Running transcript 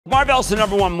Marvell's the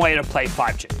 #1 way to play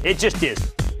 5G. It just is.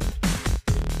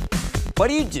 What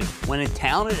do you do when a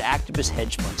talented activist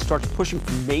hedge fund starts pushing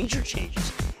for major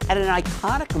changes at an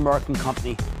iconic American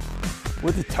company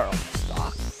with a terrible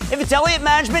stock? If it's Elliott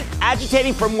Management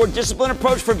agitating for a more disciplined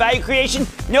approach for value creation,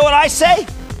 you know what I say?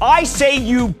 I say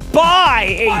you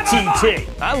buy AT&T.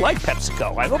 I like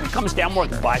PepsiCo. I hope it comes down more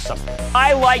to buy something.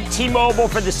 I like T-Mobile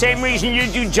for the same reason you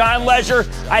do John Leisure.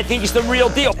 I think it's the real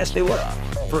deal. Yes, they were.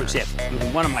 For example,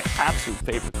 one of my absolute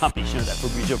favorite companies, you know that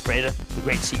Fabrizio Freda, the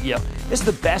great CEO. This is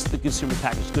the best of the consumer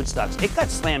packaged goods stocks. It got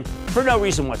slammed for no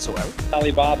reason whatsoever.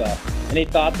 Alibaba. Any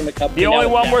thoughts on the company? The only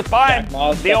one worth buying.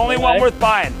 The only one away? worth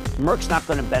buying. Merck's not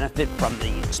going to benefit from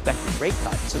the expected rate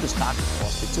cut, so the stock has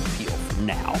lost its appeal for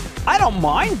now. I don't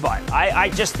mind buying.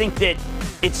 I just think that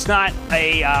it's not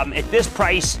a, at this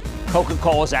price,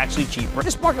 Coca-Cola is actually cheaper.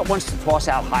 This market wants to toss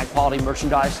out high-quality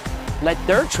merchandise. Let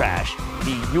their trash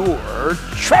be your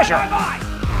treasure.